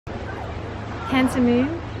Cancer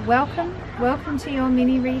Moon, welcome to your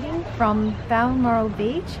mini reading from Balmoral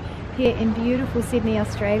Beach here in beautiful Sydney,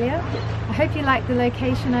 Australia. I hope you like the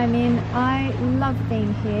location I'm in. I love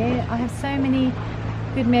being here. I have so many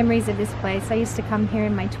good memories of this place. I used to come here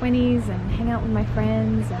in my 20s and hang out with my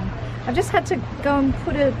friends, and I've just had to go and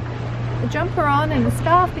put a jumper on and a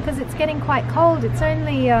scarf because it's getting quite cold. It's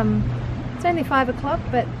only 5 o'clock,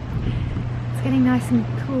 but it's getting nice and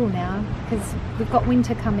cool now because we've got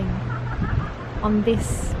winter coming on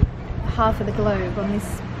this half of the globe, on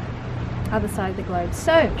this other side of the globe.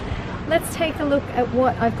 So let's take a look at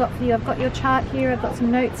what I've got for you. I've got your chart here, I've got some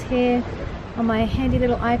notes here on my handy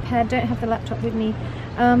little iPad. Don't have the laptop with me.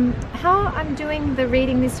 How I'm doing the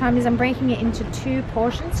reading this time is I'm breaking it into two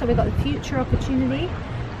portions. So we've got the future opportunity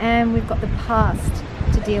and we've got the past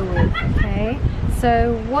to deal with. Okay,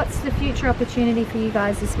 so what's the future opportunity for you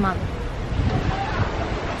guys this month?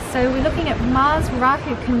 So we're looking at Mars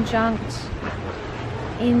Rahu conjunct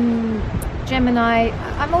in Gemini.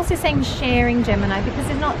 I'm also saying sharing Gemini because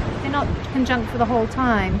they're not conjunct for the whole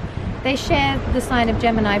time. They share the sign of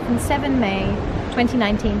Gemini from 7 May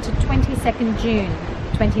 2019 to 22nd June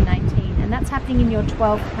 2019, and that's happening in your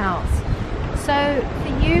 12th house. So for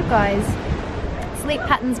you guys, sleep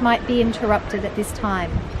patterns might be interrupted at this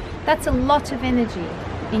time. That's a lot of energy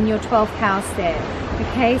in your 12th house there.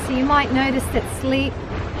 Okay, so you might notice that sleep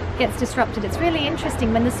gets disrupted. It's really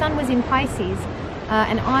interesting. When the sun was in Pisces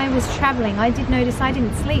and I was traveling, I did notice I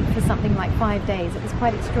didn't sleep for something like 5 days. It was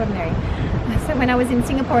quite extraordinary. So when I was in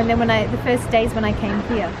Singapore, and then the first days when I came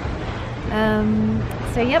here.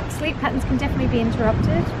 So yep, sleep patterns can definitely be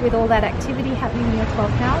interrupted with all that activity happening in your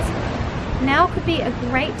 12th house. Now could be a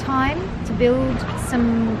great time to build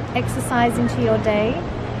some exercise into your day,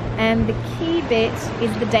 and the key bit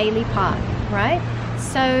is the daily part, right?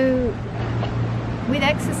 So with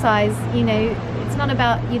exercise, you know, it's not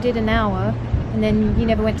about you did an hour and then you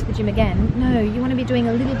never went to the gym again. No, you want to be doing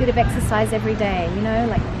a little bit of exercise every day, you know,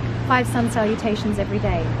 like 5 sun salutations every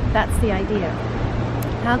day. That's the idea.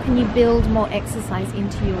 How can you build more exercise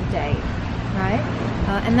into your day, right?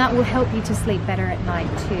 And that will help you to sleep better at night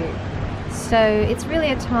too. So it's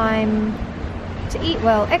really a time to eat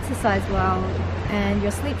well, exercise well, and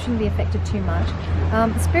your sleep shouldn't be affected too much.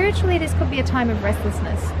 Spiritually, this could be a time of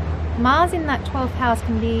restlessness. Mars in that 12th house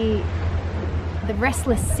can be the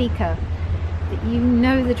restless seeker. That you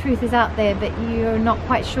know the truth is out there, but you're not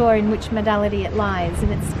quite sure in which modality it lies. And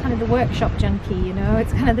it's kind of the workshop junkie, you know,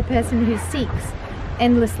 it's kind of the person who seeks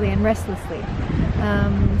endlessly and restlessly.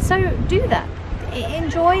 So do that.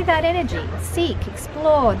 Enjoy that energy. Seek,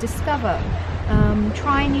 explore, discover,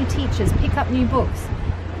 try new teachers, pick up new books,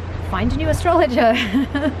 find a new astrologer,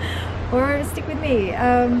 or stick with me.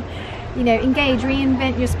 You know, engage,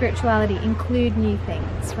 reinvent your spirituality, include new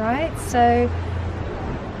things, right? So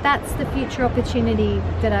that's the future opportunity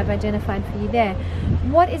that I've identified for you there.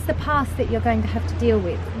 What is the past that you're going to have to deal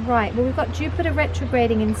with? Right, well, we've got Jupiter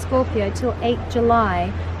retrograding in Scorpio till 8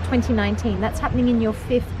 July 2019. That's happening in your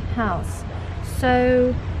 5th house.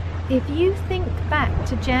 So if you think back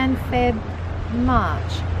to Jan, Feb,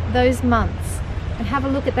 March, those months, and have a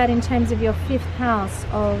look at that in terms of your 5th house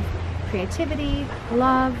of creativity,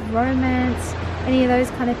 love, romance, any of those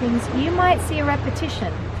kind of things, you might see a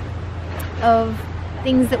repetition of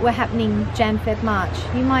things that were happening Jan, Feb, March.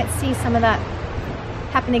 You might see some of that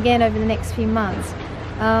happen again over the next few months.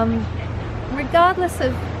 Regardless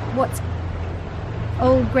of what's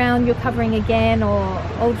old ground you're covering again, or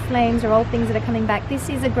old flames, or old things that are coming back, this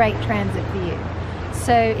is a great transit for you.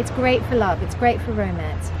 So it's great for love, it's great for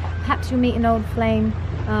romance. Perhaps you'll meet an old flame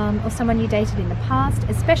or someone you dated in the past,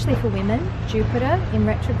 especially for women, Jupiter in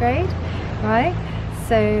retrograde, right?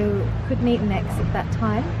 So could meet an ex at that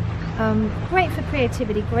time. Great for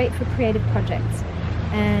creativity, great for creative projects.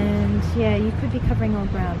 And yeah, you could be covering old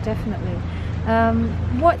ground, definitely.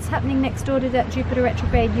 What's happening next door to that Jupiter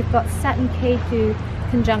retrograde? You've got Saturn Ketu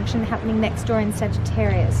conjunction happening next door in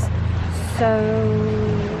Sagittarius. So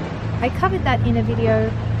I covered that in a video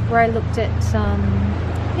where I looked at,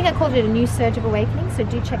 I think I called it a new surge of awakening, so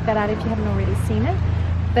do check that out if you haven't already seen it.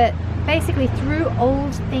 But basically through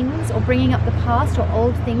old things, or bringing up the past or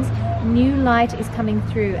old things, new light is coming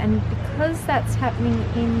through. And because that's happening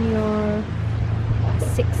in your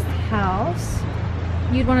 6th house,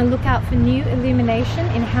 you'd want to look out for new illumination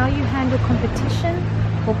in how you handle competition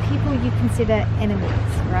or people you consider enemies,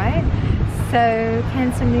 right? So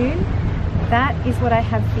Cancer Moon, that is what I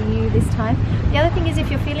have for you this time. The other thing is, if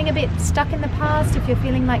you're feeling a bit stuck in the past, if you're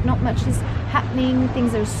feeling like not much is happening,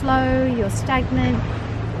 things are slow, you're stagnant,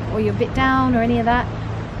 or you're a bit down, or any of that,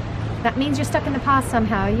 that means you're stuck in the past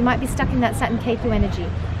somehow. You might be stuck in that Saturn Ketu energy.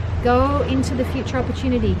 Go into the future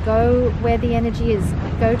opportunity. Go where the energy is.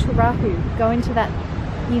 Go to Rahu. Go into that,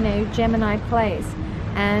 you know, Gemini place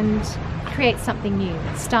and create something new.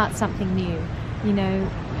 Start something new. You know,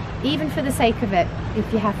 even for the sake of it,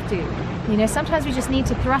 if you have to. You know, sometimes we just need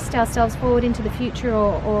to thrust ourselves forward into the future,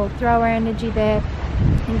 or throw our energy there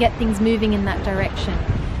and get things moving in that direction,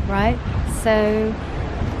 right? So,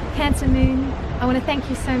 Cancer Moon, I want to thank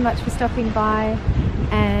you so much for stopping by,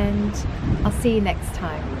 and I'll see you next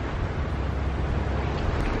time.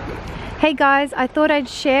 Hey guys, I thought I'd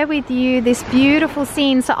share with you this beautiful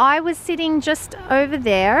scene. So I was sitting just over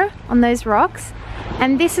there on those rocks,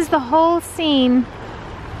 and this is the whole scene.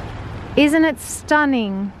 Isn't it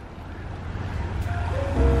stunning?